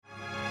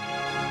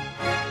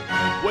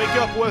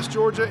Wake up, West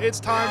Georgia.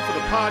 It's time for the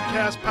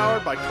podcast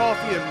powered by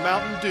Coffee and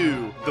Mountain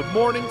Dew. The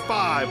Morning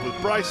Five with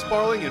Bryce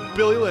Sparling and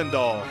Billy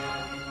Lindahl.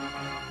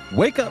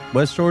 Wake up,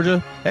 West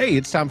Georgia. Hey,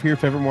 it's time for your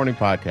favorite morning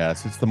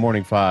podcast. It's the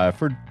Morning Five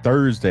for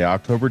Thursday,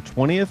 October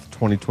 20th,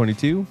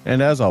 2022.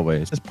 And as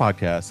always, this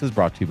podcast is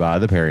brought to you by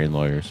the Perry &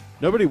 Lawyers.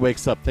 Nobody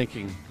wakes up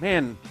thinking,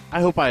 man,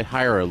 I hope I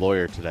hire a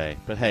lawyer today.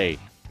 But hey,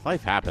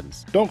 life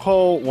happens. Don't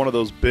call one of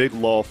those big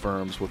law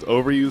firms with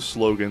overused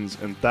slogans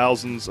and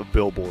thousands of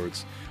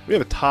billboards. We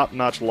have a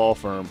top-notch law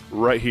firm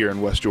right here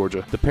in West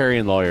Georgia. The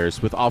Perry &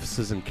 Lawyers, with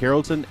offices in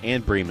Carrollton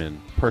and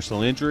Bremen,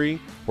 personal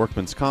injury,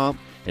 workman's comp,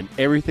 and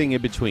everything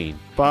in between.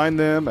 Find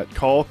them at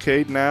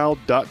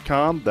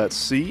callcadenow.com.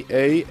 That's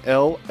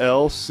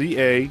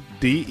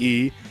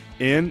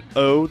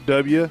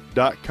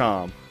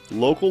CALLCADENOW.com.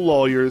 Local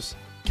lawyers,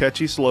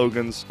 catchy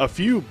slogans, a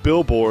few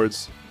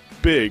billboards,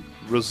 big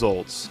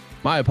results.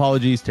 My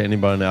apologies to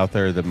anybody out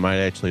there that might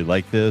actually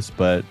like this,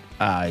 but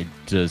I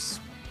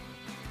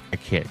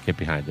can't get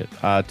behind it.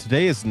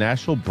 Today is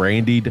National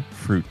Brandied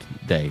Fruit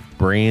Day.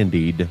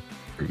 Brandied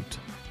fruit.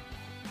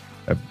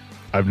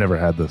 I've never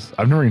had this.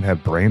 I've never even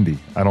had brandy.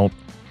 I don't.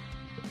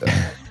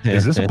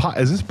 Is this a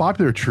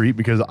popular treat?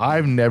 Because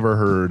I've never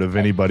heard of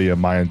anybody in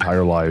my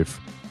entire life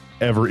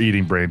ever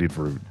eating brandied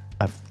fruit.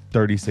 I'm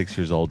 36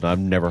 years old, and I've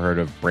never heard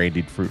of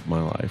brandied fruit in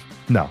my life.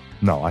 No,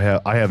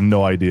 I have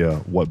no idea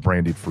what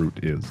brandied fruit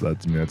is.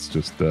 That's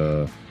just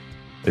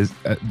it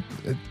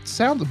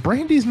sounds.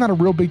 Brandy's not a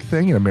real big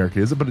thing in America,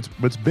 is it? But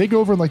it's big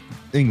over in like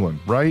England,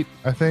 right?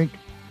 I think.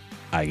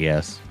 I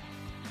guess.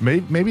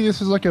 Maybe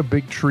this is like a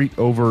big treat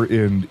over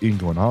in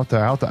England. I'll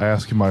have to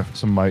ask some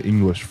of my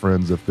English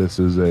friends if this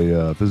is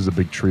a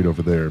big treat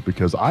over there,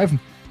 because I've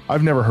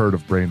never heard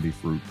of brandy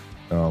fruit.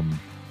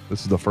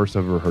 This is the first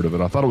I've ever heard of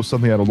it. I thought it was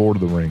something out of Lord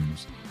of the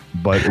Rings,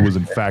 but it was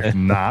in fact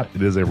not.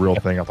 It is a real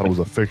thing. I thought it was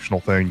a fictional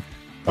thing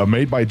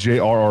made by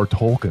J.R.R.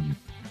 Tolkien,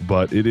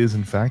 but it is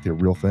in fact a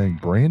real thing.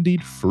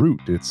 Brandied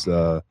fruit. It's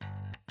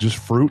just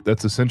fruit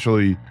that's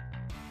essentially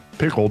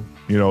pickled,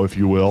 if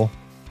you will.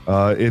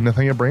 In a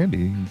thing of brandy.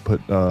 You can put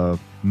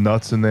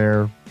nuts in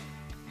there,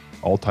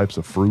 all types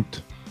of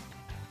fruit.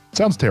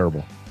 Sounds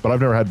terrible, but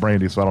I've never had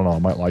brandy, so I don't know. I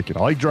might like it. I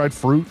like dried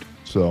fruit,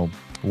 so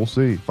we'll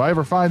see. If I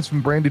ever find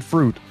some brandied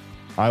fruit,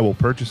 I will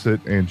purchase it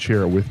and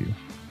share it with you.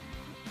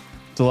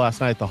 So last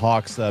night, the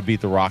Hawks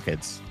beat the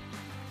Rockets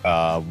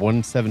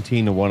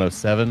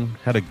 117-107.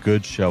 Had a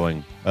good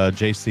showing.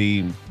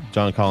 JC,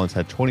 John Collins,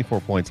 had 24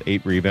 points,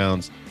 8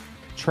 rebounds.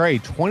 Trey,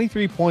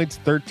 23 points,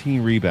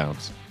 13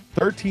 rebounds.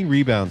 13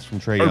 rebounds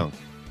from Trae Young.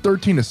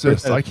 13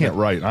 assists. I can't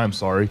write. I'm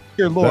sorry.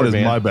 Dear Lord, that is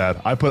man. my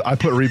bad. I put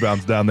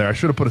rebounds down there. I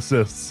should have put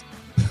assists.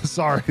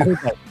 Sorry.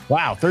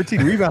 Wow,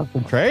 13 rebounds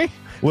from Trae?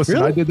 Listen,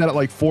 Really? I did that at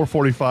like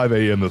 4:45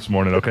 a.m. this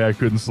morning. Okay, I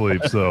couldn't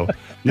sleep. So,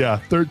 yeah,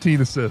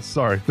 13 assists.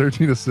 Sorry,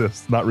 13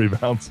 assists, not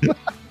rebounds.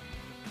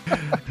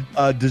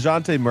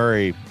 DeJounte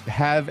Murray,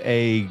 have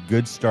a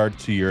good start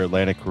to your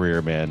Atlanta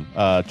career, man.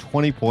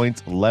 20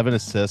 points, 11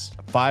 assists,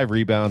 5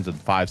 rebounds, and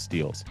 5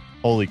 steals.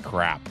 Holy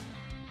crap.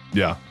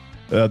 Yeah.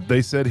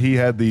 They said he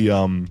had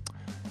the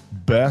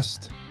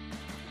best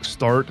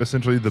start,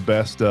 essentially the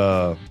best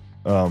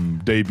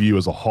debut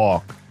as a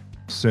Hawk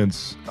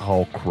since,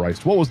 oh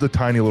Christ, what was the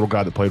tiny little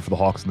guy that played for the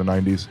Hawks in the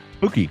 90s?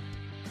 Mookie,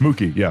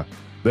 yeah.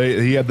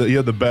 He had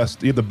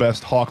the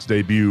best Hawks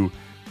debut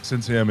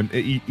since him. And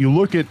you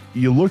look at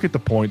the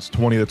points,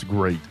 20, that's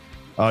great.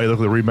 You look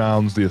at the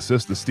rebounds, the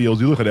assists, the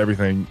steals, you look at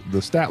everything. The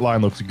stat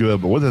line looks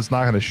good, but what it's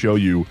not going to show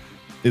you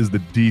is the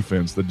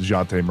defense that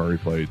DeJounte Murray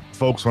played.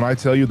 Folks, when I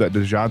tell you that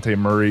DeJounte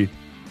Murray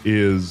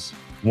is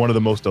one of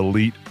the most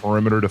elite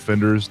perimeter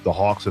defenders the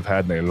Hawks have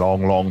had in a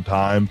long, long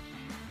time,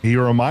 he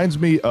reminds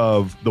me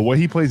of the way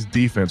he plays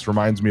defense,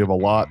 reminds me of a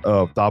lot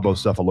of Thabo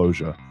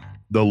Sefolosha.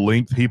 The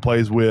length he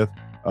plays with,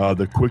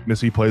 the quickness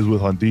he plays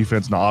with on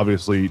defense. Now,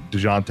 obviously,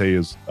 DeJounte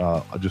is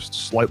just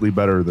slightly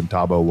better than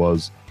Thabo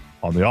was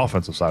on the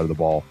offensive side of the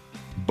ball.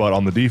 But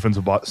on the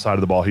defensive side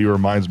of the ball, he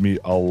reminds me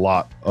a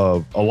lot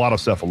of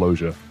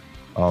Sefolosha.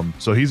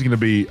 So he's going to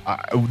be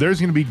there's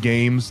going to be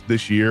games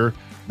this year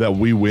that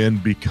we win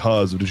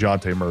because of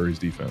DeJounte Murray's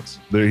defense.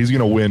 He's going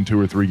to win 2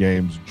 or 3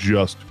 games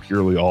just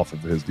purely off of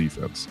his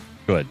defense.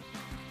 Good.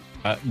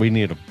 We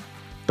need him.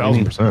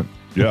 1,000%.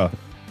 Yeah.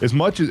 As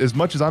much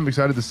as I'm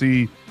excited to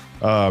see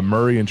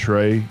Murray and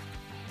Trae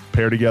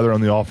pair together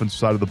on the offensive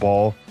side of the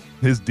ball,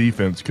 his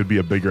defense could be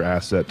a bigger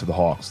asset to the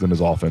Hawks than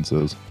his offense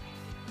is.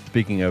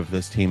 Speaking of,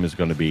 this team is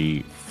going to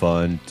be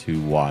fun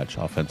to watch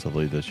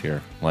offensively this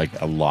year.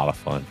 Like, a lot of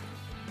fun.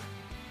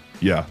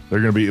 Yeah, they're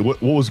going to be. What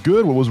was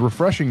good, what was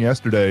refreshing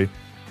yesterday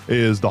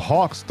is the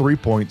Hawks' 3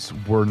 points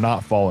were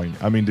not falling.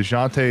 I mean,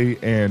 DeJounte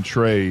and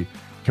Trae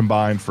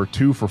combined for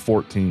 2 for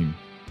 14,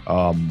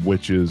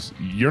 which is,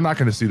 you're not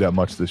going to see that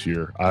much this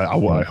year. I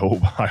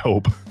hope.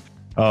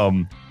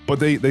 But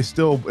they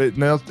still,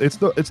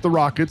 it's the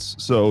Rockets,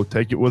 so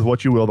take it with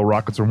what you will. The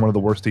Rockets are one of the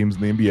worst teams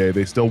in the NBA.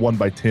 They still won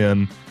by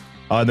 10.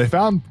 And they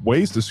found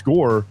ways to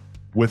score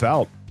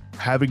without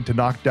having to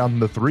knock down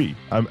the three.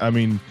 I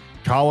mean,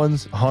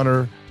 Collins,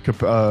 Hunter,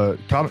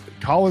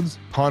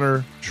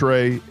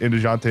 Trae, and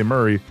DeJounte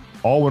Murray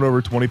all went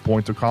over 20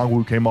 points.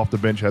 Okongwu came off the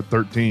bench, had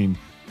 13.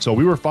 So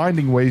we were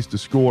finding ways to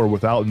score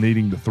without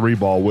needing the three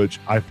ball, which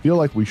I feel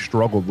like we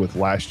struggled with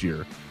last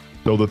year.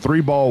 So the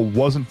three ball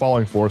wasn't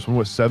falling for us. We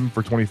went 7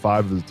 for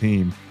 25 as a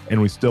team,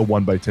 and we still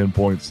won by 10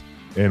 points.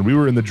 And we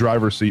were in the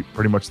driver's seat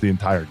pretty much the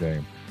entire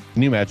game.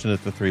 Can you imagine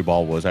if the three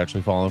ball was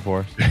actually falling for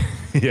us?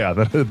 Yeah,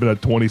 that had been a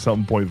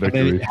 20-something point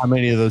victory. How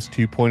many of those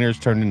 2-pointers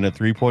turned into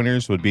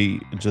 3-pointers would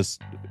be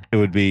it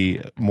would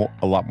be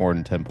a lot more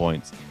than 10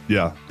 points.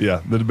 Yeah,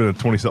 that'd have been a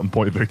 20-something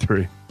point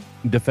victory.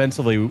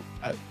 Defensively,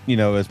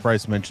 as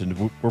Bryce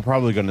mentioned, we're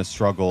probably going to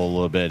struggle a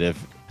little bit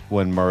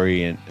when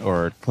Murray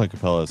or Clint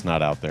Capella is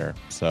not out there.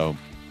 So,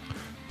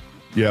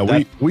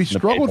 yeah, we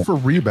struggled for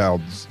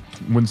rebounds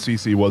when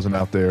CC wasn't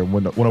out there.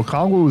 When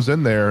Okongwu was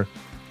in there,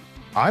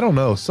 I don't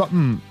know,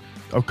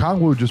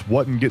 Okongwu just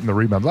wasn't getting the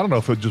rebounds. I don't know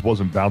if it just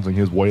wasn't bouncing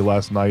his way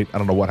last night. I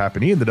don't know what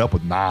happened. He ended up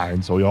with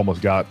 9, so he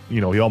almost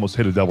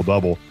hit a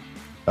double-double.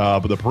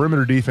 But the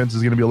perimeter defense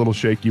is going to be a little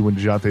shaky when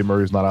DeJounte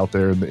Murray's not out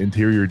there, and the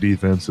interior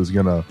defense is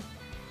going to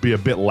be a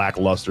bit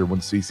lackluster when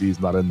CC's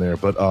not in there.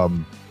 But,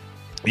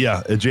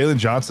 Jalen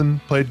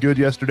Johnson played good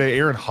yesterday.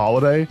 Aaron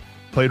Holiday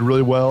played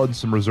really well in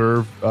some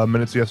reserve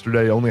minutes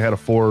yesterday. Only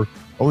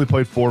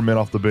played 4 men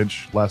off the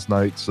bench last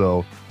night.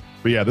 So,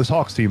 but yeah, this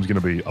Hawks team is going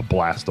to be a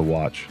blast to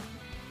watch.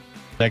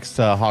 Next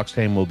Hawks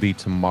game will be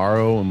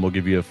tomorrow, and we'll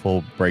give you a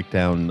full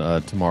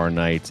breakdown tomorrow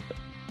night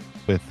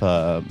with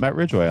Matt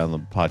Ridgway on the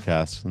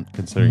podcast,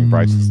 considering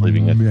Bryce is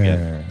leaving it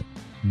again.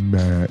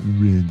 Matt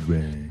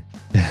Ridgway.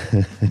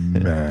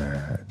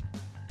 Matt.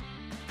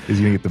 He's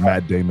going to get the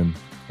Matt Damon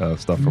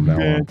stuff from now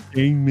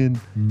on.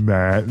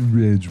 Matt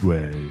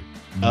Ridgway.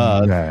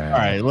 All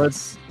right,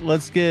 let's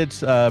get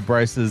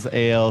Bryce's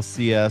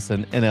ALCS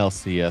and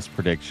NLCS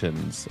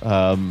predictions.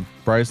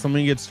 Bryce, let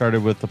me get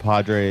started with the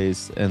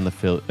Padres and the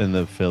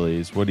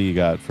Phillies. What do you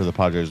got for the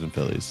Padres and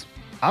Phillies?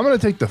 I'm going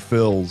to take the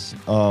Phils.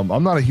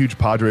 I'm not a huge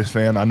Padres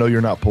fan. I know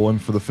you're not pulling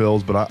for the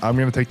Phils, but I'm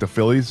going to take the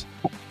Phillies.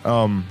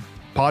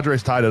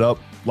 Padres tied it up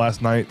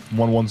last night,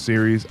 1-1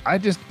 series. I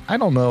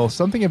don't know,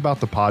 something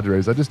about the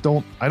Padres. I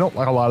don't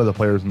like a lot of the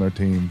players in their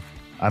team,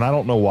 and I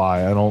don't know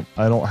why. I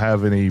don't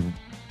have any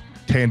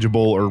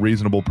tangible or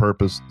reasonable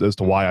purpose as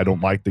to why I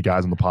don't like the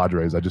guys on the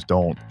Padres. I just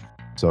don't.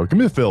 So give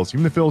me the Phils.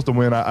 Give me the Phils to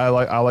win. I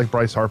like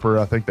Bryce Harper.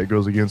 I think that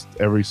goes against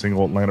every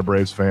single Atlanta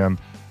Braves fan.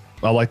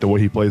 I like the way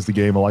he plays the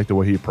game. I like the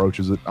way he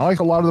approaches it. I like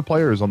a lot of the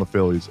players on the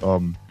Phillies.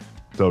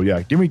 So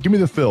yeah, give me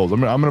the Phils. I'm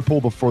gonna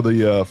pull for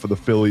the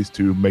Phillies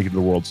to make it to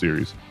the World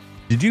Series.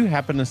 Did you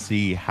happen to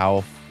see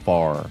how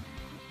far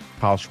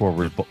Kyle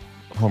Schwarber's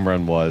home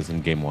run was in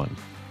Game 1?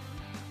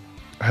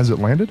 Has it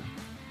landed?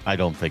 I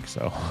don't think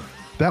so.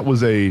 That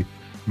was a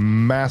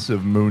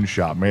massive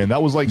moonshot, man.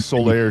 That was like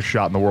Solaire's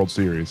shot in the World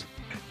Series.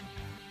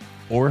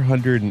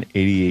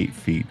 488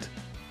 feet.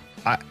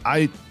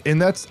 I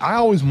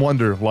always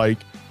wonder, like,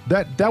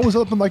 that was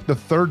up in like the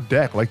third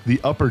deck, like the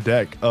upper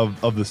deck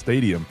of the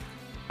stadium.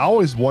 I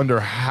always wonder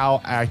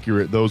how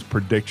accurate those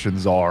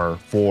predictions are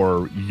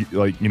for,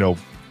 like,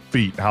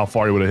 feet, how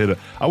far he would have hit it.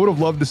 I would have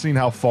loved to seen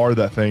how far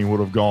that thing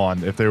would have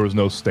gone if there was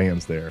no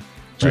stands there.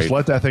 Just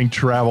let that thing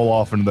travel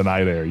off into the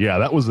night air. Yeah,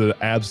 that was an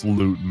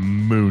absolute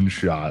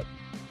moonshot.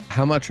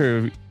 How much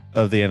of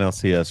the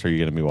NLCS are you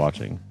going to be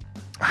watching?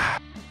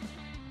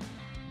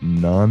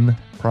 None,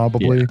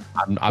 probably. Yeah,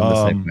 I'm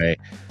the same way.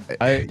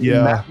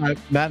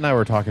 Matt and I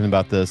were talking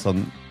about this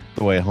on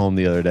the way home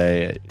the other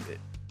day.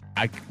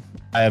 I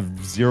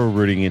have zero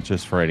rooting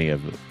interest for any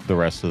of the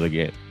rest of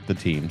the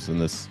teams in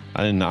this.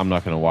 I'm not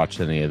going to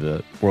watch any of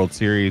the World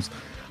Series.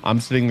 I'm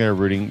sitting there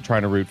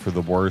trying to root for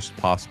the worst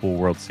possible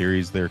World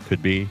Series there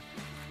could be.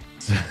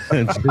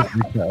 Just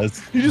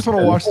because. You just want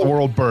to watch the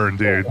world burn,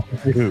 dude.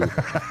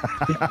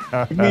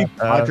 I mean,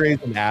 Padres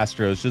and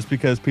Astros, just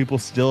because people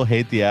still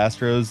hate the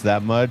Astros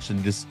that much,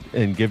 and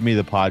give me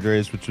the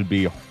Padres, which would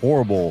be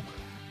horrible.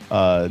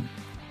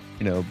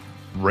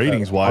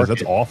 Ratings wise,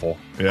 that's awful.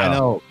 Yeah, I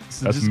know.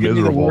 So that's just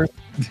miserable.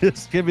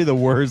 Just give me the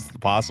worst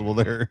possible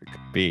there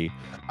could be.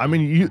 I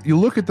mean, you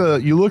look at the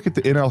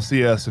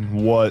NLCS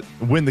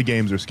and when the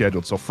games are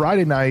scheduled. So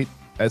Friday night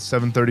at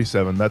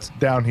 7:37, that's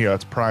down here.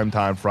 That's prime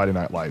time Friday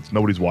Night Lights.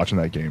 Nobody's watching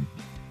that game.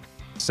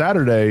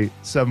 Saturday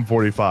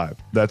 7:45.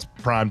 That's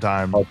prime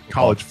time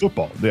college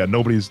football. Yeah,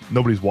 nobody's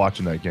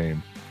watching that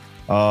game.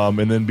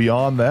 And then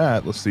beyond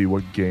that, let's see,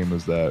 what game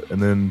is that?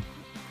 And then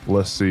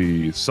let's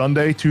see,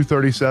 Sunday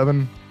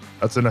 2:37.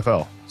 That's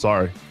NFL.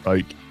 Sorry,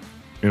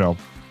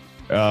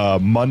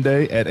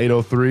 Monday at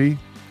 8:03.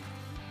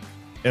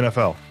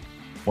 NFL.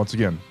 Once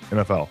again,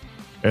 NFL.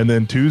 And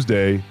then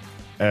Tuesday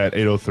at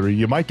 8:03.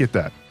 You might get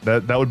that.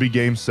 That would be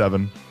Game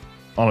 7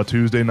 on a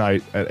Tuesday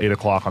night at 8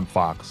 o'clock on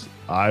Fox.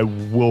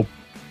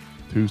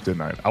 Tuesday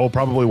night. I will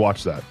probably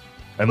watch that.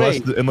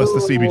 Unless the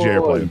CBJ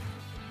are playing.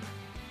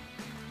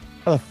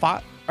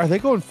 Are they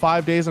going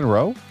 5 days in a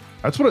row?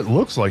 That's what it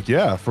looks like,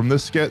 yeah. From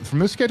this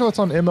schedule, it's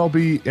on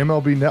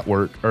MLB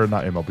Network, or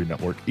not MLB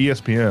Network,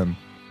 ESPN.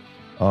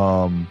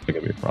 That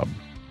could be a problem.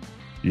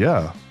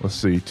 Yeah, let's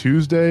see.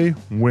 Tuesday,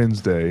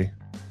 Wednesday.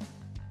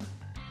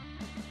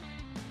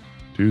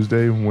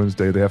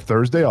 They have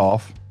Thursday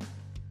off.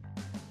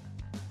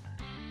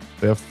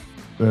 They have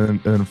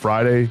and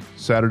Friday,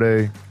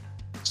 Saturday,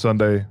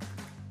 Sunday.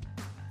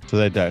 So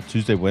they got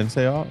Tuesday,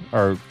 Wednesday off,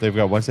 or they've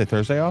got Wednesday,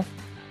 Thursday off.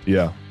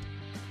 Yeah.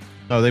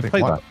 No, they Think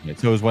played what? last night,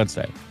 so it was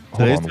Wednesday. Hold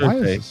Today's on. Why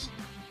Thursday. is this?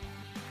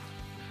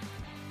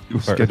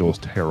 Your schedule is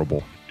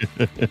terrible.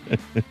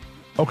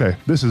 Okay,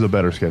 this is a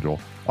better schedule.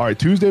 All right,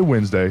 Tuesday,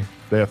 Wednesday.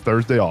 They have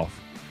Thursday off.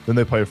 Then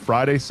they play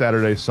Friday,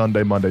 Saturday,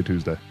 Sunday, Monday,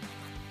 Tuesday.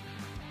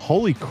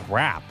 Holy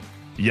crap!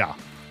 Yeah,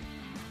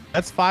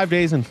 That's 5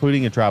 days,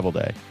 including a travel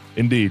day.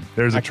 indeed.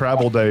 There's a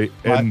travel day,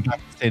 and Back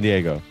to San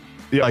Diego.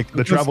 yeah, like,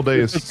 the travel day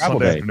is it's a travel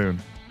Sunday day. afternoon.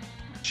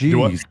 Do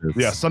what? Jesus.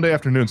 Yeah, Sunday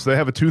afternoon. So they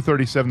have a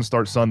 2:37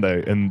 start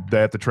Sunday, and they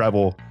have to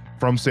travel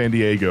from San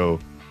Diego,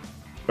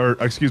 or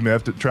excuse me, they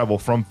have to travel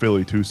from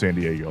Philly to San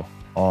Diego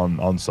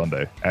on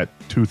Sunday at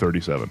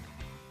 2:37.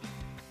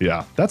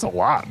 Yeah, that's a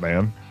lot,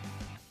 man.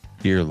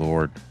 Dear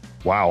Lord.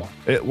 Wow.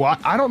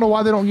 I don't know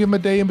why they don't give them a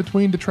day in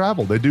between to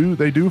travel. They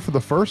do for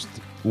the first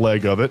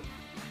leg of it.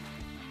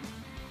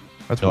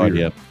 That's No weird.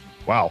 idea.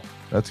 Wow,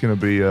 that's gonna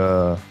be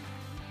a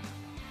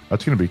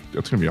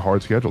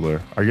hard schedule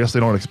there. I guess they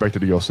don't expect it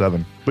to go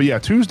 7. But yeah,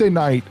 Tuesday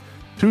night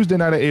at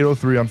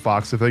 8:03 on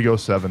Fox. If they go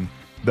 7,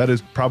 that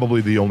is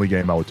probably the only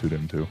game I would tune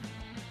into.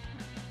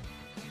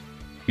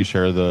 You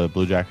sure the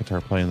Blue Jackets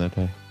are playing that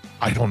day?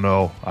 I don't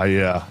know.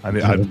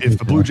 If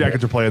the Blue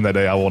Jackets are playing that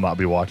day, I will not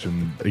be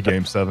watching a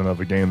game 7 of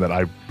a game that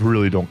I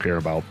really don't care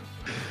about.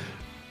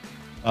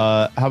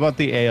 How about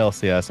the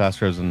ALCS,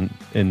 Astros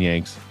and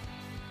Yanks?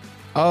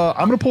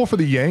 I'm gonna pull for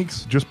the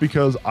Yanks just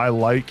because I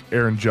like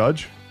Aaron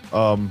Judge.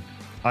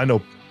 I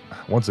know,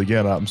 once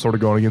again, I'm sort of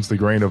going against the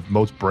grain of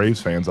most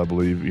Braves fans, I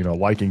believe.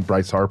 Liking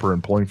Bryce Harper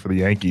and pulling for the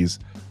Yankees.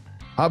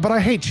 But I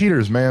hate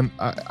cheaters, man.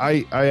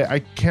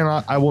 I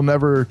cannot. I will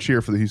never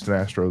cheer for the Houston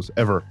Astros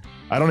ever.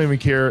 I don't even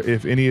care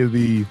if any of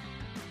the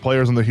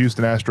players on the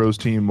Houston Astros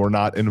team were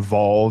not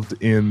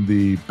involved in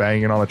the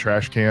banging on a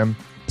trash can.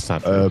 It's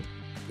not true.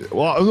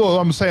 Well,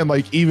 I'm saying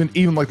like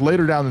even like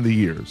later down in the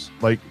years,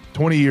 like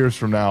 20 years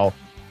from now,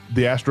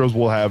 the Astros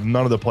will have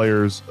none of the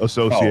players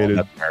associated.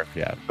 Oh, that's fair,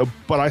 yeah.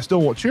 But I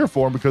still won't cheer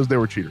for them because they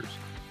were cheaters.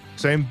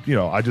 Same,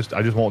 I just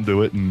won't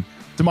do it. And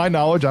to my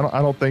knowledge,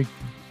 I don't think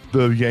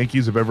the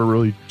Yankees have ever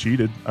really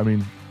cheated. I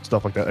mean,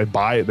 stuff like that. They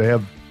buy it. They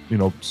have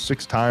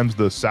 6 times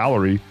the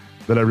salary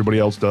that everybody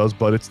else does.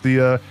 But it's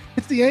the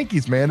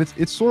Yankees, man.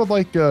 It's sort of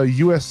like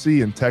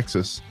USC in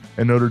Texas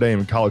and Notre Dame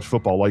in college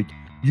football. Like,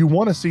 you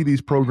want to see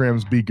these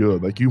programs be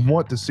good. Like, you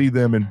want to see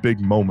them in big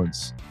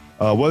moments,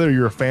 whether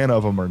you're a fan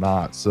of them or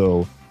not.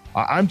 So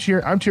I'm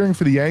cheering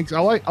for the Yanks. I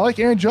like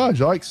Aaron Judge.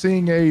 I like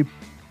seeing the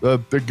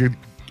good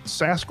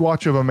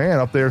Sasquatch of a man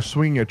up there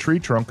swinging a tree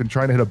trunk and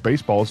trying to hit a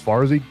baseball as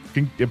far as it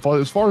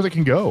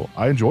can go.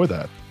 I enjoy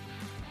that.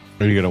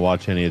 Are you going to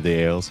watch any of the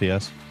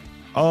ALCS?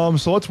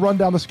 So let's run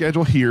down the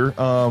schedule here.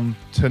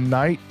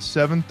 Tonight,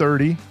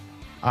 7:30.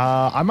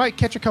 I might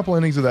catch a couple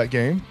innings of that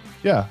game.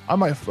 Yeah, I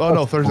might. Oh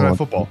no, Thursday Night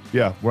Football.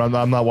 Yeah,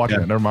 I'm not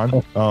watching it. Never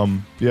mind.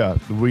 Yeah,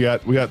 we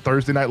got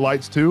Thursday Night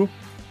Lights too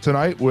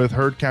tonight with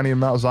Heard County and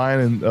Mount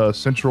Zion and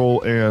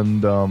Central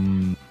and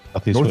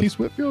Northeast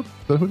Whitfield. Is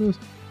that who it is?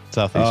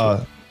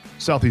 Southeast.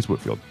 Southeast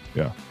Whitfield.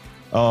 Yeah.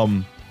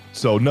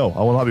 So no, I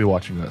will not be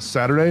watching that.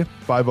 Saturday,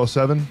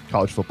 5:07,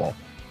 college football.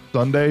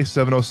 Sunday,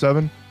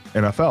 7:07,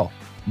 NFL.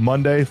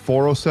 Monday,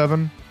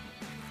 4:07.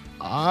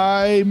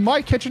 I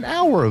might catch an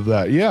hour of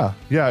that. Yeah.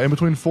 In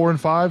between 4 and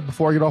 5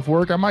 before I get off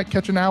work, I might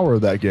catch an hour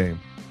of that game.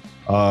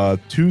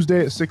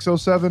 Tuesday at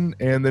 6:07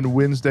 and then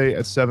Wednesday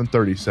at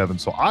 7:37.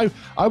 So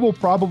I will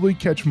probably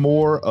catch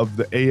more of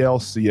the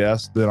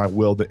ALCS than I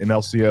will the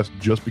NLCS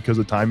just because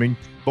of timing.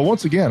 But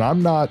once again,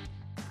 I'm not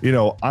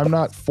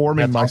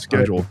forming my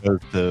schedule.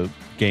 The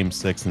game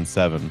 6 and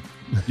 7.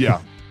 Yeah.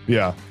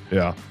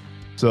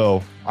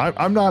 So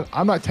I'm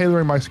not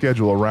tailoring my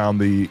schedule around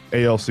the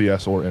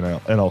ALCS or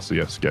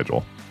NLCS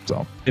schedule.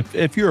 So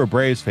if you're a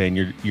Braves fan,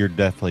 you're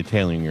definitely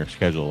tailoring your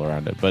schedule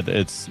around it. But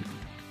it's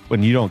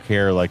when you don't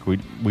care, like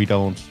we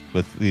don't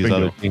with these Bingo.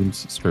 other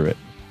teams. Screw it.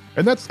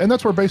 And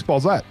that's where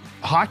baseball's at.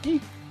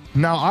 Hockey.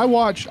 Now I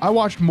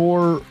watched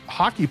more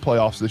hockey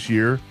playoffs this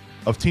year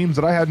of teams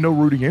that I had no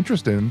rooting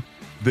interest in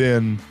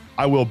than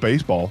I will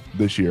baseball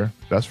this year.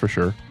 That's for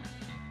sure.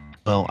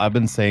 Well, I've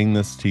been saying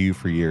this to you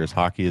for years.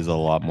 Hockey is a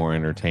lot more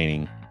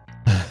entertaining.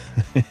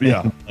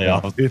 Yeah,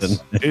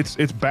 playoffs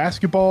it's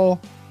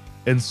basketball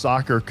and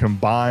soccer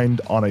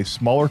combined on a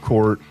smaller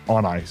court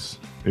on ice.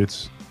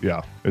 It's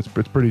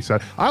pretty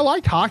sad. I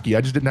liked hockey.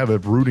 I just didn't have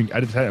I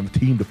just had a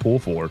team to pull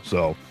for.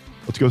 So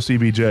let's go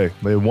CBJ.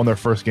 They won their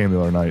first game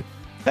the other night.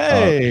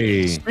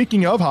 Hey,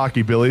 Speaking of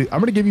hockey, Billy, I'm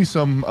going to give you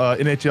some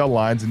NHL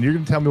lines, and you're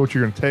going to tell me what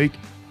you're going to take.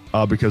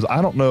 Because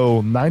I don't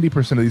know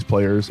 90% of these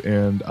players,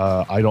 and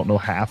I don't know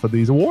half of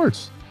these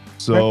awards.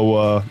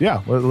 So,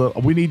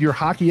 we need your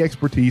hockey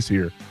expertise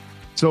here.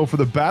 So, for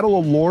the Battle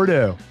of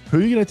Lordo, who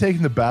are you going to take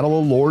in the Battle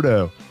of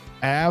Lordo?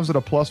 Avs at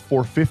a plus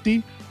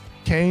 450.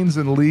 Canes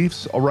and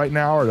Leafs right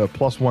now are at a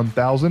plus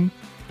 1,000.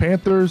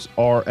 Panthers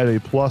are at a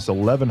plus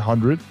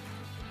 1,100.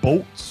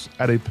 Bolts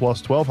at a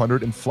plus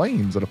 1,200. And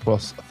Flames at a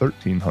plus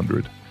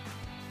 1,300.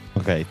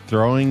 Okay,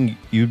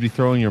 you'd be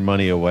throwing your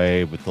money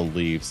away with the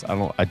Leafs.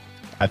 I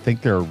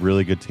think they're a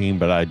really good team,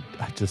 but I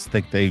just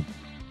think they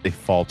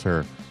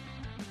falter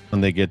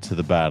when they get to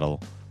the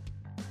battle.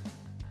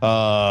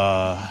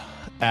 Avs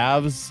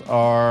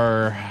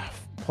are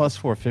plus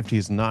 450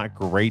 is not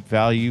great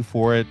value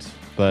for it,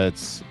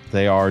 but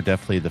they are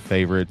definitely the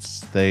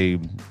favorites. They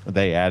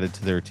added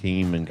to their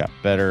team and got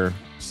better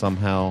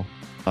somehow.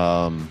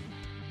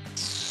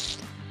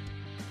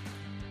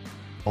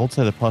 Bolts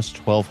at a plus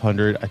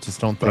 1200. I just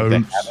don't think they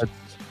have it.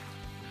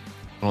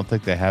 I don't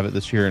think they have it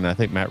this year, and I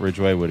think Matt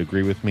Ridgway would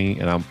agree with me,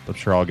 and I'm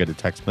sure I'll get a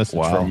text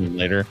message from him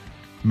later.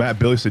 Matt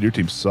Billy said your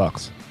team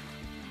sucks.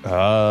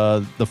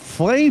 The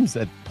Flames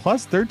at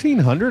plus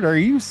 1300. Are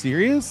you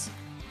serious?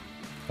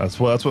 That's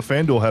what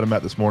FanDuel had him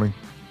at this morning.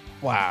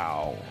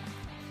 Wow.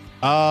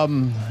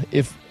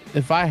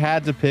 If I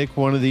had to pick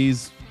one of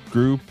these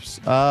groups,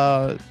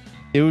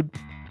 it would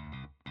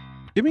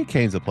give me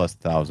Canes at plus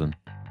 1,000.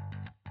 You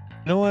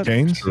know what?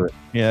 Canes? Sure.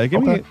 Yeah,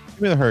 give me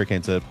the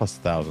Hurricanes at plus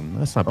 1,000.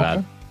 That's not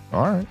bad.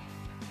 All right.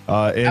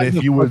 And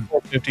if you would,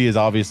 450 is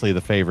obviously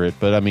the favorite,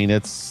 but I mean, I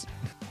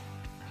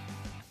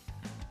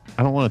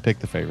don't want to pick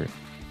the favorite.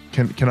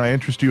 Can I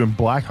interest you in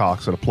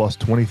Blackhawks at a plus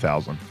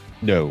 20,000?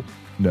 No.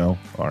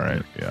 All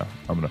right. Yeah,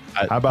 I'm gonna.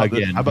 How about the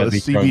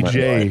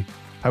CBJ?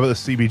 How about the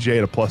CBJ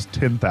at a plus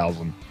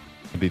 10,000?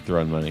 I'd be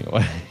throwing money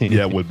away.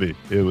 Yeah, it would be.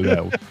 It would.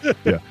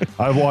 Yeah.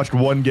 I've watched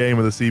one game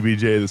of the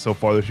CBJ so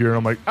far this year, and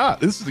I'm like,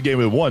 this is the game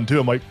we won too.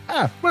 I'm like,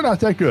 we're not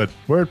that good.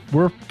 We're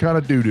kind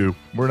of doo-doo.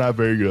 We're not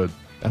very good.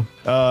 Yeah.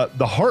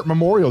 The Hart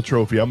Memorial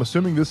Trophy. I'm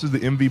assuming this is the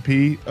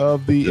MVP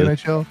of the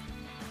NHL.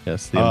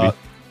 Yes, the MVP.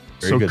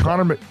 So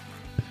Connor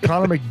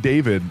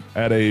McDavid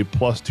at a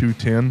plus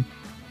 210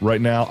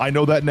 right now. I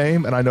know that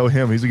name and I know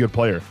him. He's a good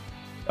player.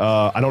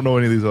 I don't know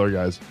any of these other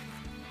guys.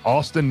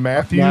 Austin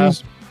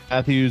Matthews.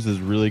 Matthews is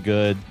really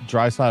good.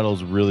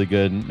 Draisaitl's really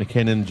good.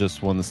 McKinnon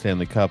just won the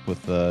Stanley Cup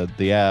with the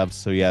Avs.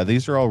 So yeah,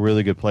 these are all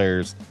really good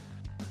players.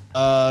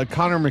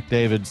 Connor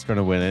McDavid's going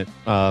to win it.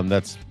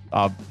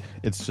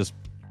 It's just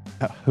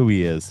who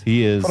he is.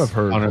 He is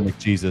Connor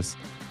McJesus,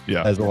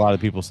 as a lot of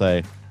people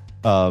say.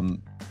 It's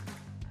going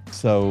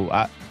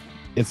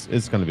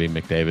to be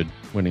McDavid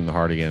winning the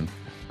Hart again.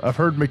 I've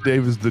heard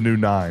McDavid's the new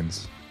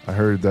Nines. I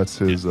heard that's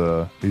his.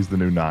 He's the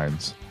new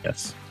Nines.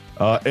 Yes.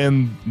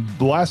 And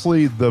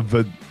lastly, the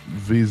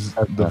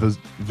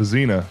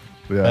Vizina.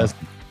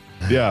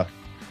 Yeah,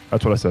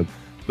 that's what I said.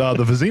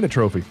 The Vizina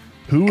Trophy.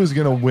 Who is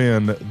going to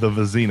win the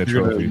Vizina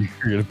Trophy?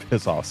 You're going to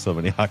piss off so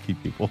many hockey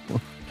people.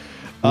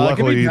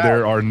 Luckily,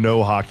 there are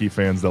no hockey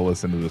fans that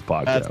listen to this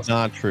podcast. That's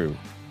not true.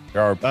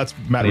 That's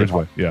Matt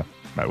Ridgway. Yeah,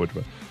 Matt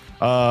Ridgway.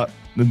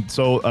 And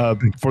so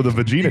for the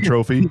Vagina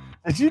Trophy,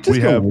 did you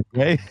just go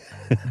Widway?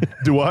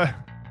 Do I?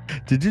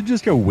 Did you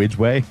just go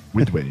Widway?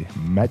 Widway.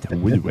 Matt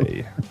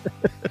Widway.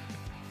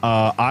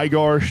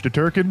 Igor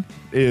Sheturkin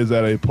is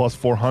at a plus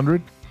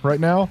 400 right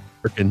now.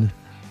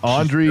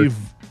 Andre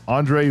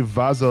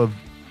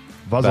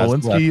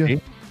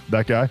Vasilevsky,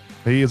 that guy,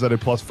 he is at a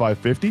plus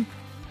 550.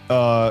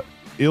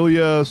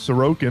 Ilya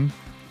Sorokin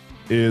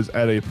is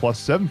at a plus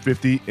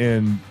 750,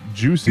 and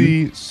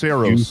Juicy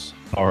Saros.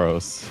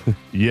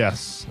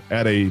 Yes,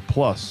 at a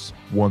plus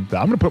 1,000.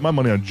 I'm going to put my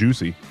money on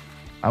Juicy.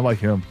 I like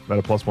him at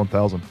a plus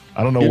 1,000.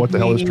 I don't know what the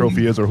hell this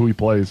trophy is or who he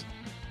plays.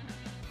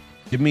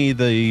 Give me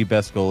the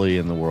best goalie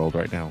in the world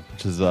right now,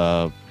 which is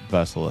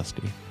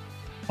Vasilevsky.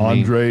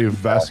 Andre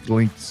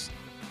Vasilevsky.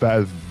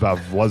 A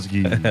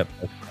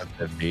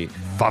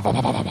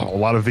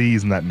lot of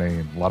V's in that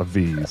name. A lot of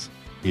V's.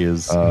 He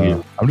is.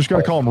 I'm just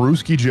going to call him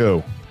Ruski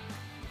Joe.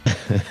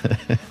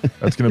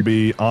 That's going to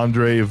be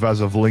Andre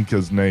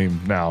Vasilevsky's name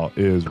now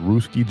is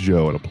Ruski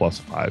Joe at a plus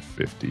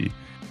 550.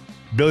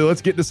 Billy,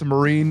 let's get to some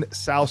Marine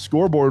South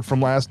Scoreboard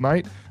from last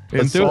night.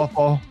 In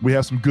softball, we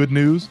have some good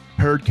news.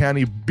 Heard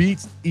County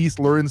beats East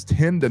Lawrence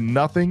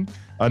 10-0.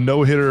 A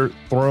no-hitter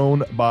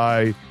thrown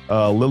by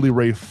Lily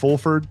Ray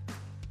Fulford.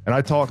 And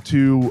I talked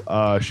to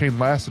Shane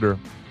Lassiter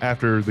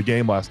after the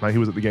game last night. He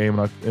was at the game,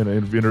 and I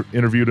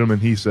interviewed him,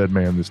 and he said,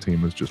 man, this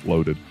team is just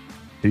loaded.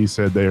 He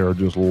said they are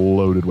just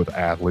loaded with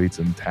athletes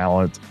and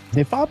talent.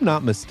 If I'm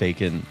not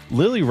mistaken,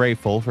 Lily Ray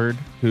Fulford,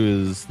 who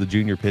is the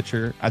junior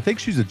pitcher, I think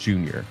she's a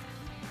junior.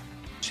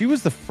 She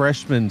was the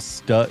freshman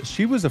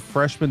She was a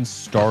freshman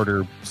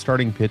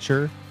starting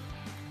pitcher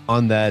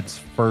on that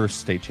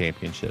first state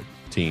championship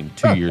team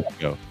 2 years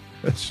ago.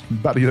 That's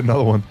about to get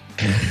another one.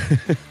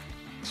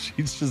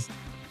 She's just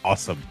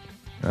awesome.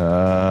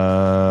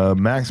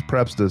 Max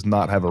Preps does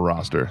not have a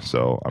roster,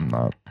 so I'm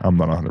not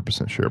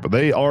 100% sure. But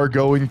they are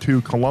going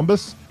to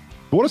Columbus.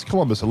 What is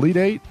Columbus? Elite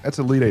Eight? That's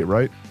Elite Eight,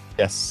 right?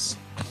 Yes.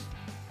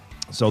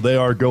 So they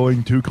are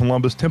going to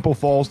Columbus. Temple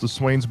falls to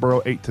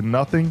Swainsboro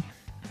 8-0.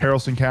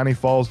 Haralson County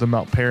falls to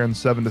Mount Perrin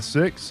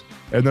 7-6.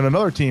 And then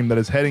another team that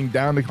is heading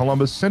down to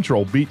Columbus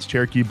Central beats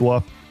Cherokee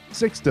Bluff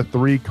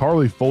 6-3.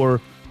 Carly Fuller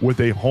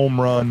with a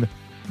home run.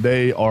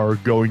 They are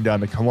going down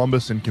to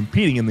Columbus and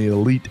competing in the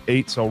Elite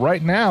Eight. So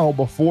right now,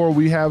 before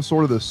we have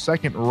sort of the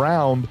second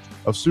round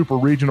of super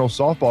regional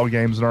softball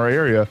games in our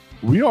area,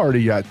 we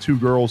already got 2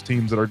 girls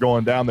teams that are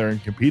going down there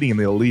and competing in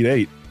the Elite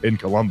Eight in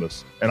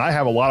Columbus. And I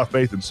have a lot of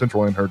faith in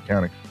Central and Heard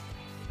County.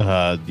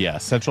 Yeah,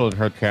 Central and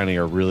Heard County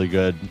are really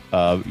good.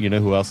 You know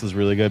who else is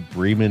really good?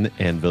 Bremen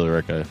and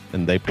Villarica,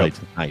 and they play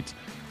tonight.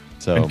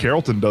 So And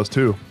Carrollton does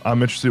too.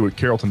 I'm interested in what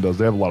Carrollton does.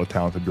 They have a lot of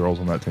talented girls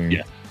on that team.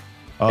 Yeah.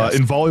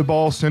 In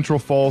volleyball, Central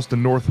falls to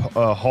North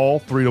Hall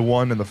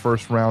 3-1 in the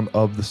first round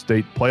of the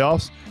state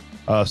playoffs.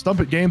 Stump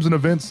at games and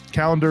events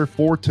calendar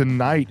for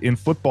tonight in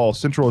football.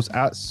 Central is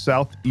at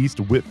Southeast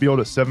Whitfield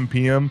at 7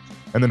 p.m.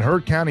 And then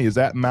Heard County is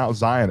at Mount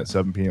Zion at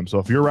 7 p.m. So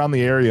if you're around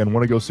the area and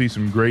want to go see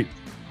some great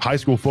high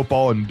school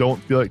football and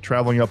don't feel like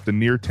traveling up to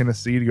near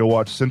Tennessee to go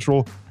watch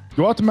Central,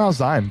 go out to Mount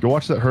Zion. Go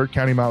watch that Heard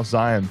County Mount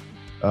Zion.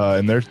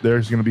 And there's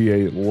going to be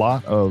a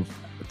lot of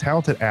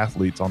talented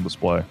athletes on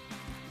display.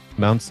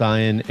 Mount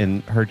Zion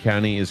and Heard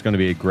County is going to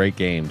be a great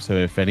game. So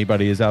if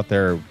anybody is out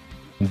there,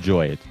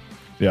 enjoy it.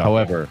 Yeah.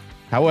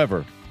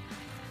 However,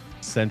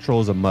 Central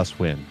is a must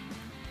win,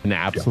 an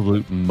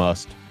absolute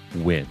must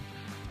win.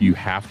 You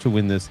have to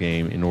win this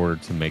game in order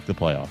to make the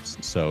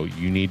playoffs. So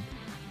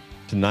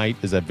tonight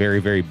is a very,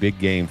 very big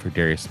game for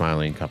Darius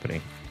Smiley and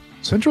company.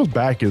 Central's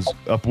back is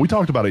up. We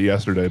talked about it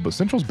yesterday, but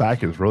Central's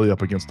back is really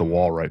up against the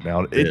wall right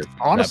now.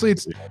 Honestly,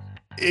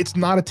 it's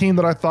not a team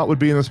that I thought would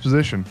be in this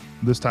position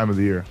this time of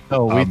the year.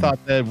 Oh, we thought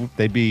that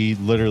they'd be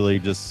literally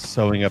just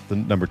sewing up the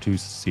number 2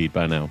 seed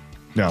by now.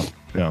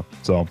 Yeah.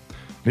 So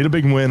need a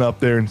big win up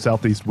there in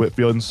Southeast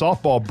Whitfield. In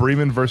softball,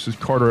 Bremen versus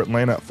Carter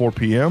Atlanta at 4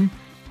 p.m.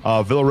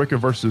 Villarica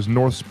versus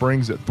North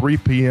Springs at 3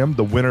 p.m.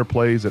 The winner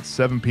plays at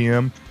 7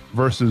 p.m.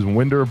 versus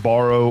Winder,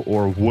 Barrow,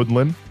 or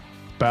Woodland.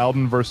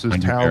 Bowden versus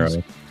Towns.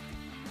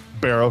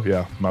 Barrow,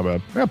 yeah, my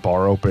bad. Yeah,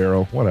 Barrow,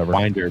 whatever.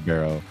 Winder,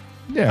 Barrow.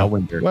 Yeah,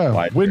 Winder.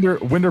 Well,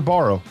 Winder,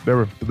 Barrow.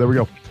 There we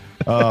go.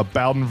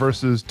 Bowden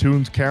versus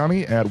Toones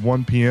County at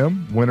 1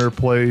 p.m. Winner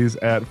plays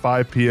at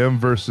 5 p.m.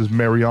 versus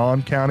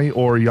Marion County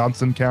or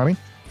Johnson County.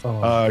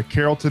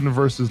 Carrollton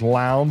versus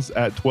Lowndes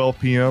at 12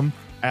 p.m.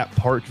 at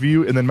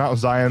Parkview, and then Mount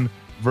Zion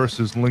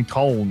versus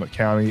Lincoln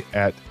County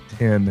at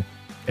 10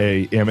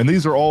 a.m. And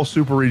these are all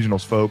super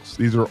regionals, folks.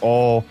 These are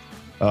all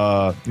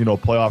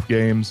playoff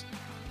games.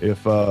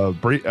 If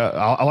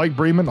I like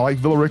Bremen, I like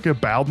Villarica.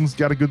 Bowden's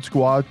got a good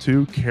squad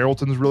too.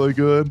 Carrollton's really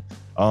good.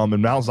 And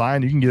Mount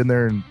Zion, you can get in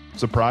there and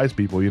surprise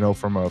people,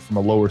 from a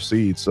lower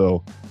seed.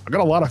 So I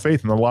got a lot of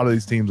faith in a lot of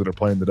these teams that are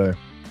playing today.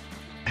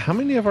 How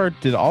many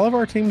did all of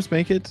our teams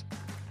make it?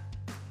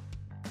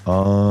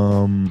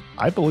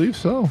 I believe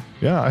so.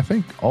 Yeah, I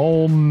think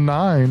all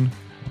 9.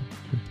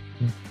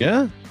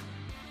 Yeah,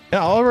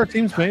 all of our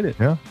teams made it.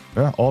 Yeah,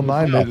 all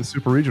 9 made the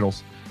super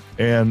regionals,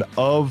 and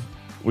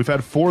we've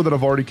had 4 that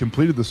have already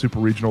completed the super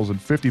regionals, and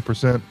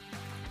 50%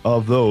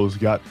 of those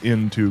got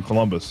into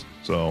Columbus.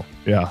 So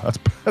yeah,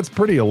 that's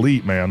pretty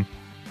elite, man.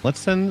 Let's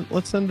send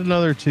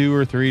another 2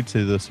 or 3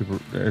 to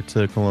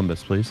to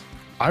Columbus, please.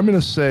 I'm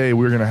gonna say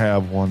we're gonna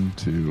have 1,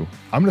 2.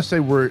 I'm gonna say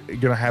we're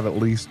gonna have at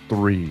least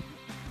 3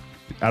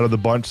 out of the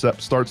bunch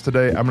that starts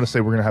today. I'm gonna say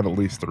we're gonna have at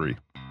least 3.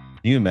 Can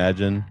you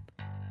imagine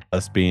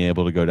us being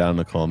able to go down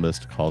to Columbus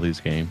to call these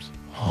games?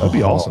 That'd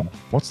be awesome.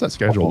 What's that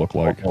schedule look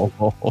like?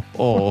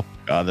 Oh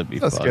God, that'd be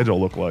fun. What's that schedule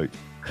look like?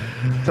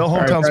 Tell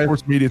Hometown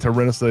Sports Media to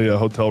rent us a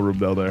hotel room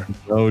down there.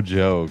 No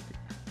joke.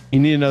 You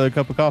need another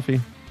cup of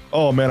coffee?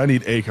 Oh man, I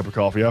need a cup of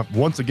coffee.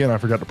 Once again, I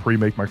forgot to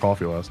pre-make my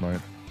coffee last night.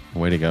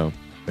 Way to go.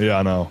 Yeah,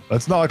 I know.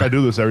 It's not like I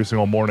do this every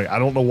single morning. I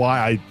don't know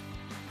why.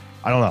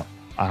 I don't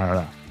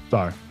know.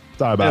 Sorry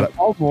about it.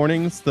 All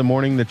mornings, the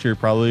morning that you're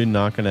probably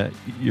going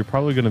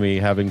to be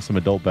having some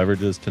adult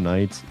beverages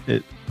tonight.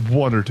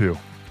 1 or 2.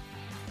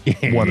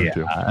 1 or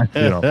 2.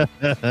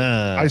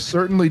 I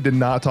certainly did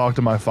not talk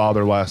to my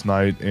father last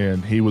night,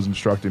 and he was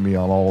instructing me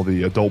on all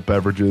the adult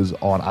beverages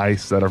on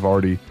ice that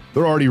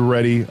they're already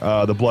ready.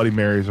 The Bloody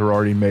Marys are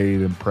already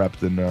made and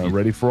prepped and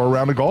ready for a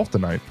round of golf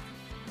tonight.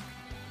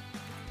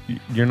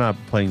 You're not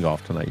playing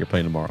golf tonight. You're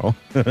playing tomorrow.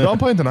 No, I'm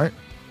playing tonight.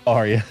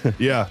 Are you?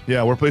 Yeah.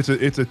 We're playing.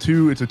 It's a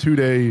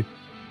 2-day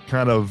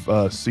kind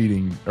of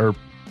seating or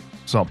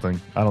something.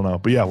 I don't know,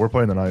 but yeah, we're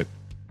playing tonight.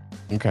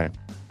 Okay.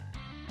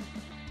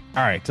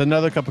 All right. So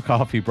another cup of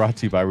coffee brought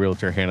to you by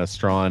Realtor Hannah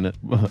Strawn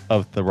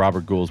of the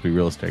Robert Goolsby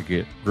Real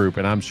Estate Group,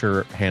 and I'm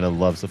sure Hannah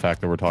loves the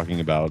fact that we're talking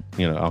about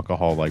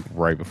alcohol like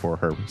right before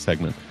her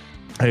segment.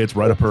 Hey, it's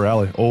right up her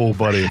alley. Oh,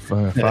 buddy, if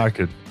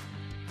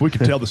we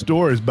could tell the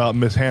stories about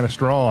Miss Hannah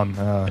Strawn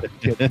on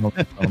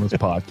this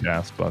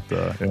podcast, but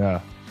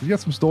yeah. She's got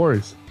some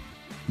stories.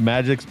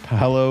 Magic's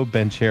Paolo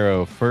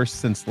Banchero, first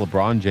since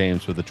LeBron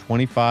James, with a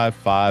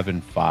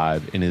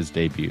 25-5-5 in his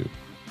debut.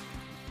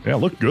 Yeah,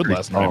 looked good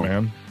last night,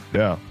 man.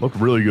 Yeah, looked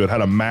really good.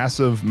 Had a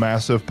massive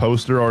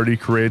poster already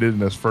created in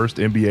his first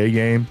NBA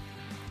game.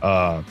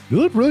 He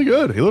looked really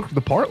good. He looked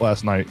the part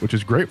last night, which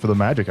is great for the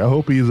Magic. I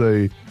hope he's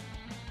a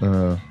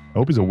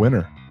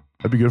winner.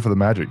 That'd be good for the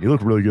Magic. He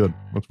looked really good.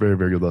 Looked very,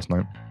 very good last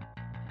night.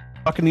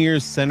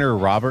 Buccaneers center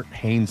Robert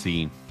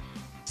Hainsey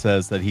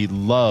says that he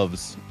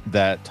loves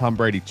that Tom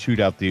Brady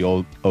chewed out the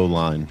old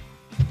O-line.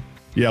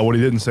 Yeah, what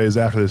he didn't say is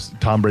after this,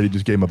 Tom Brady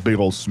just gave him a big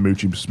old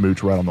smooch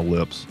right on the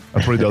lips.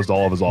 That's what he does to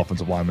all of his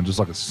offensive linemen, just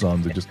like his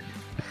sons. It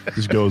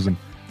just goes and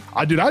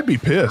I'd be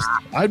pissed.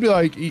 I'd be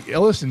like,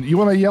 listen, you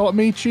want to yell at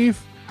me,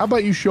 Chief? How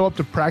about you show up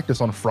to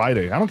practice on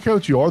Friday? I don't care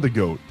that you are the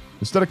GOAT.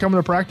 Instead of coming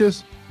to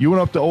practice, you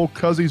went up to old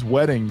Cuzzy's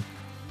wedding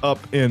up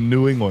in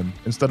New England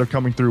instead of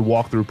coming through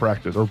walk-through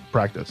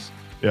practice.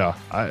 Yeah,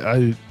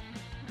 I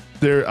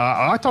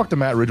talked to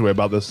Matt Ridgway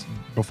about this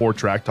before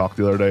Track Talk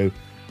the other day.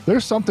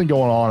 There's something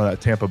going on in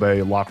that Tampa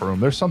Bay locker room.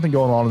 There's something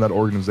going on in that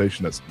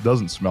organization that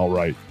doesn't smell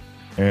right.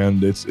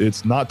 And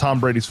it's not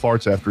Tom Brady's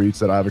farts after he eats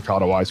that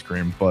avocado ice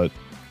cream, but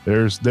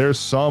there's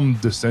some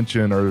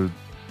dissension, or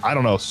I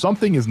don't know,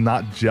 something is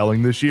not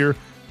gelling this year.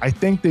 I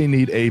think they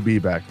need AB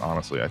back,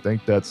 honestly. I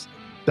think that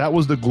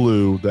was the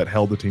glue that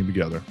held the team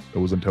together. It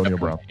was Antonio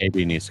Brown.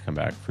 AB needs to come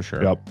back for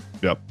sure.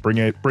 Yep. Bring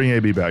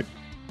AB back.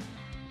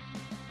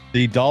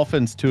 The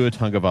Dolphins' Tua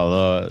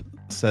Tagovailoa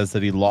says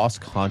that he lost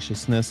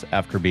consciousness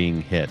after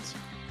being hit.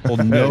 Well,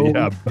 no,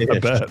 yeah, I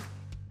bet.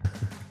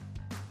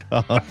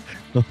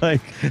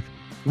 Like,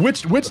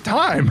 which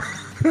time?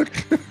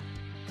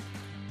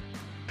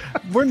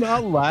 We're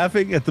not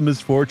laughing at the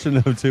misfortune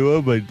of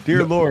Tua, but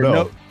dear Lord,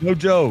 no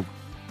joke.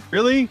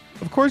 Really?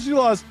 Of course you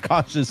lost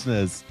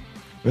consciousness.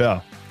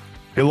 Yeah.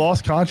 He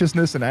lost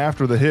consciousness, and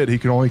after the hit, he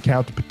could only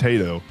count the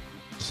potato.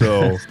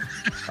 So,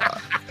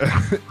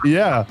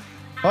 yeah.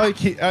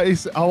 Like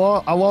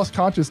I lost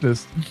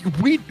consciousness.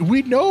 We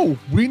know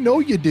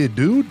you did,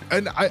 dude.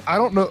 And I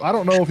don't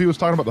know if he was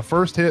talking about the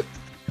first hit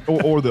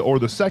or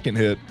the second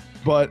hit,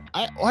 but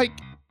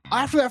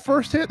after that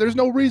first hit, there's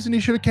no reason he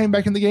should have came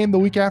back in the game the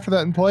week after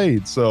that and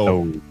played.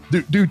 So,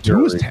 dude,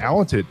 Tua's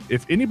talented.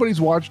 If anybody's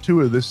watched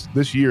Tua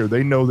this year,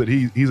 they know that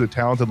he's a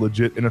talented,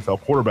 legit NFL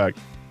quarterback.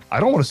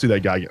 I don't want to see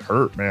that guy get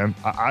hurt, man.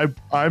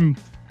 I'm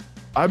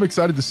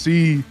excited to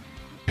see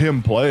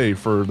him play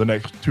for the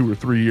next 2 or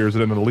 3 years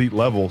at an elite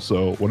level.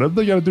 So whatever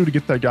they got to do to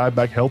get that guy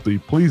back healthy,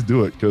 please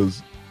do it.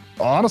 Because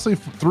honestly,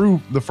 through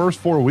the first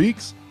 4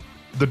 weeks,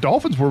 the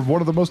Dolphins were one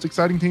of the most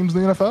exciting teams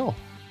in the NFL.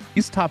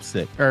 He's top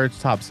 6 or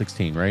it's top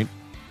 16, right?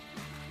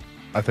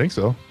 I think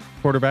so.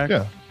 Quarterback.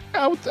 Yeah,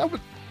 I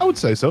would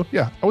say so.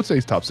 Yeah, I would say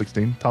he's top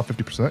 16, top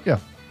 50%. Yeah.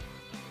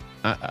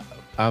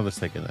 I was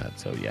thinking that.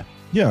 So yeah.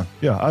 Yeah,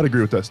 I'd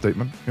agree with that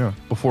statement. Yeah,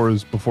 before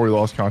he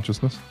lost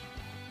consciousness.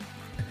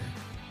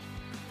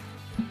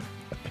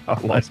 I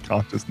lost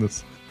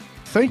consciousness.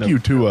 Thank you,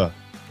 Tua.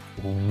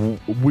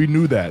 We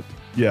knew that.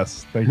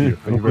 Yes, thank you.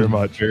 Thank you very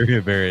much. Very,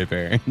 very,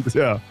 very.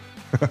 Yeah.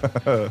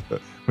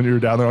 When you were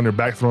down there on your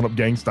back throwing up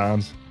gang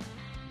signs.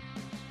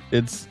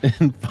 And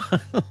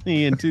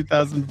finally, in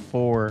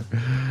 2004,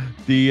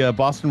 the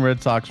Boston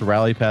Red Sox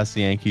rallied past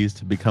the Yankees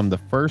to become the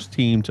first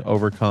team to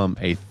overcome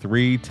a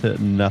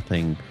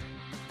 3-0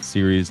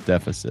 series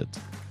deficit.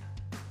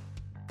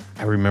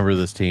 I remember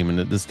this team, and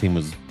this team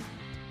was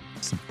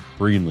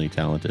supremely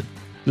talented.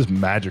 Just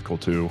magical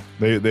too.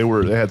 They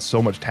had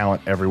so much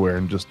talent everywhere,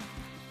 and just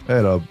they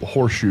had a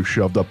horseshoe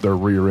shoved up their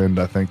rear end.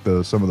 I think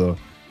some of the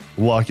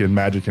luck and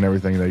magic and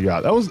everything they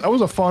got. That was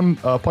a fun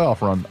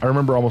playoff run. I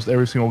remember almost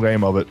every single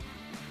game of it,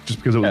 just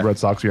because it was Red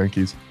Sox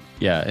Yankees.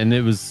 Yeah, and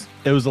it was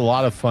a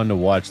lot of fun to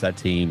watch that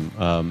team.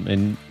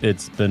 And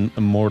it's been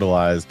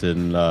immortalized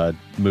in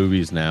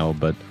movies now.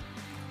 But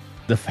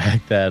the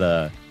fact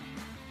that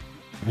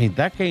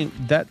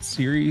that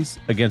series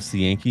against the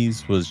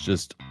Yankees was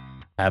just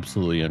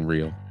absolutely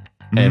unreal.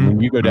 And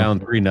when you go down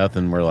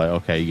 3-0, we're like,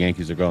 okay,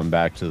 Yankees are going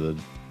back to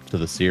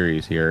the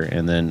series here,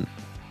 and then,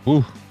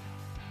 whew.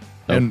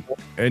 And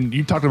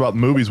you talked about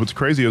movies. What's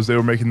crazy is they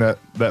were making that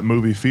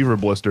movie Fever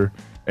Blister,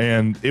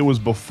 and it was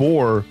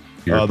before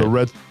the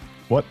Red.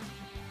 What?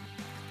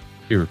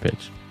 Fever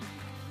Pitch.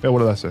 Yeah, what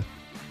did I say?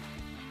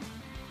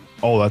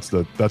 Oh, that's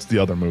the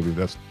other movie.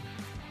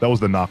 That was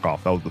the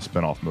knockoff. That was the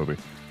spinoff movie.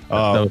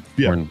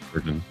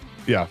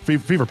 Yeah,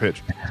 Fever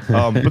Pitch.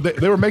 But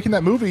they were making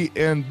that movie,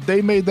 and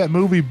they made that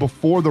movie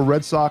before the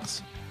Red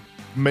Sox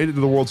made it to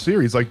the World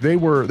Series. Like they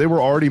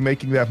were already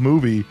making that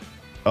movie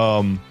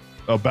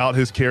about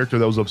his character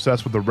that was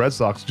obsessed with the Red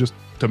Sox, just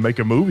to make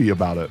a movie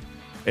about it.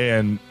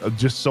 And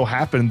just so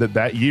happened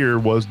that year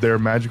was their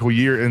magical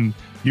year, and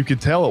you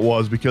could tell it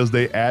was because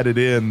they added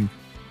in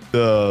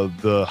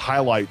the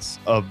highlights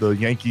of the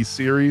Yankees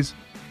series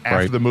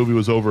after the movie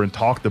was over and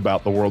talked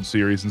about the World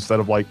Series instead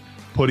of like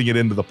putting it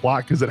into the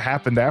plot, because it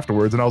happened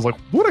afterwards. And I was like,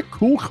 what a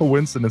cool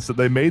coincidence that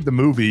they made the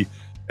movie,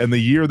 and the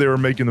year they were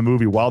making the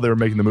movie, while they were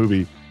making the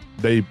movie,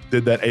 they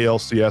did that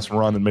ALCS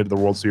run and made it to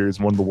the World Series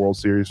and won the World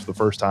Series for the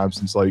first time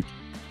since, like,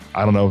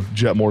 I don't know,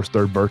 Jet Moore's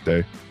 3rd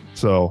birthday.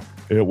 So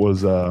it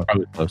was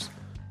probably close.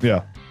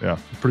 Yeah,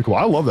 pretty cool.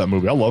 I love that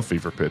movie. I love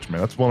Fever Pitch,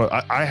 man. That's one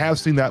I have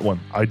seen that one.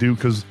 I do,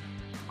 because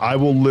I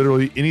will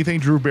literally, anything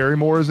Drew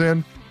Barrymore is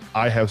in,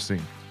 I have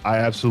seen. I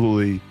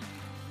absolutely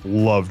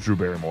love Drew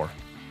Barrymore.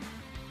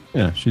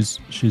 Yeah,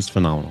 she's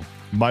phenomenal.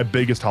 My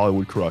biggest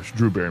Hollywood crush,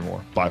 Drew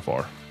Barrymore, by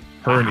far.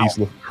 Her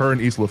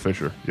and Isla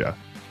Fisher. Yeah.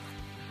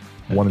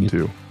 1 and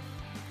 2.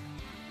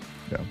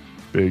 Yeah.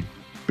 Big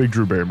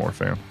Drew Barrymore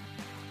fan.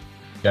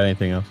 Got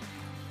anything else?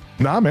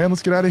 Nah, man,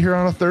 let's get out of here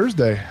on a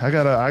Thursday. I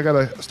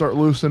gotta start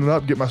loosening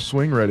up, get my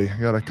swing ready. I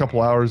got a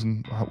couple hours,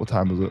 and what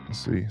time is it? Let's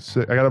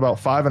see. I got about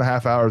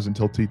 5.5 hours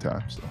until tea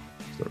time, so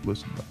start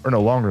loosening up. Or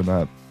no, longer than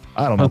that.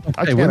 I don't know.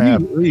 I Hey, can't when do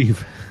have. you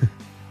leave?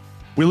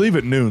 We leave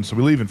at noon, so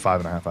we leave in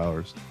 5.5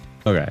 hours.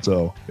 Okay.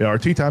 So yeah, our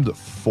tea time's at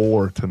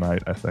 4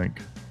 tonight, I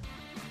think.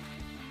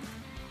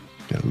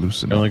 Gotta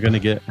loosen You're only up. going to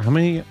get how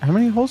many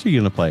holes are you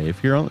going to play?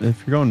 If you're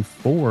going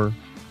 4,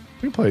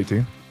 We can play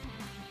 18.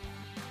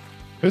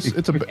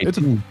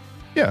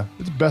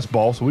 It's best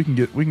ball, so we can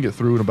get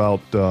through in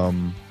about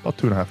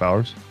 2.5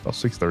 hours, about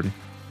 6:30.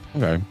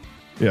 Okay.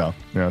 Yeah.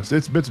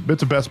 It's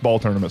a best ball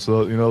tournament,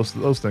 so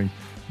those things.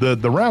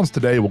 The rounds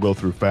today will go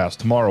through fast.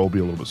 Tomorrow will be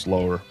a little bit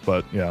slower,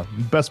 but yeah,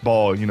 best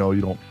ball. You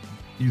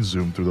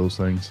zoom through those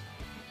things.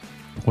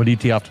 What do you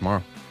tee off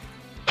tomorrow?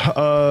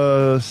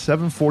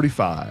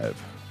 7:45, I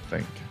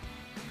think.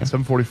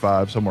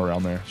 7:45, somewhere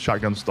around there.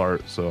 Shotgun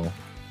start, so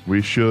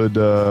we should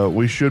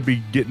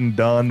be getting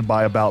done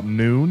by about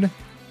noon,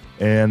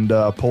 and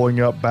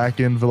pulling up back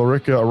in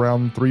Villarica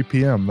around 3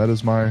 p.m. That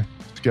is my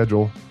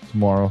schedule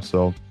tomorrow,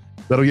 so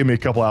that'll give me a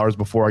couple hours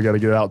before I got to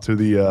get out to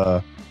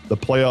the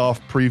playoff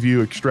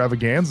preview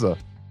extravaganza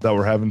that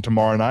we're having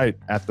tomorrow night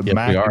at the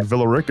MAC in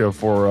Villarica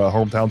for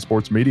Hometown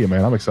Sports Media.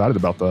 Man, I'm excited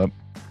about that.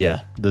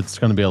 Yeah, that's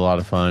going to be a lot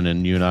of fun,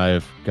 and you and I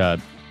have got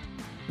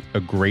a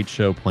great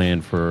show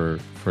planned for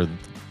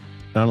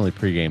not only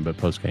pregame but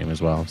postgame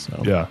as well. So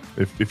yeah,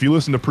 if you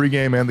listen to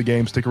pregame and the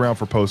game, stick around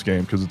for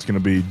postgame because it's going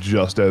to be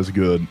just as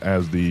good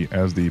as the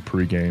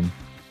pregame.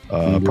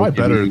 Probably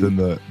better than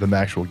the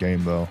actual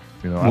game though.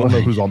 I don't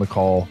know who's on the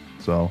call,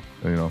 so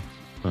Oh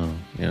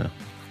yeah.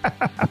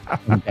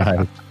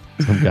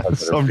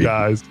 Some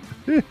guys.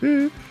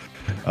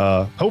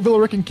 Hope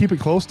Villarica can keep it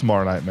close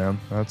tomorrow night, man.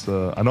 That's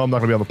I know I'm not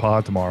gonna be on the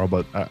pod tomorrow,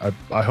 but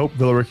I hope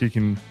Villarica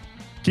can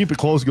keep it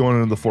close going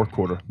into the fourth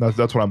quarter. That's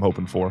what I'm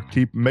hoping for.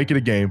 Make it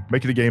a game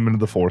into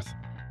the fourth.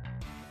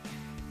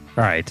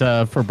 All right.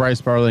 For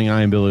Bryce Barling,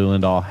 I am Billy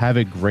Lindahl. Have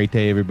a great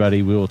day,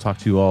 everybody. We will talk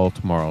to you all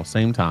tomorrow,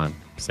 same time,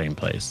 same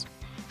place.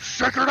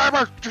 Shake your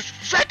neighbors! Just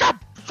shake them!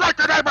 Shake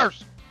your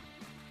neighbors!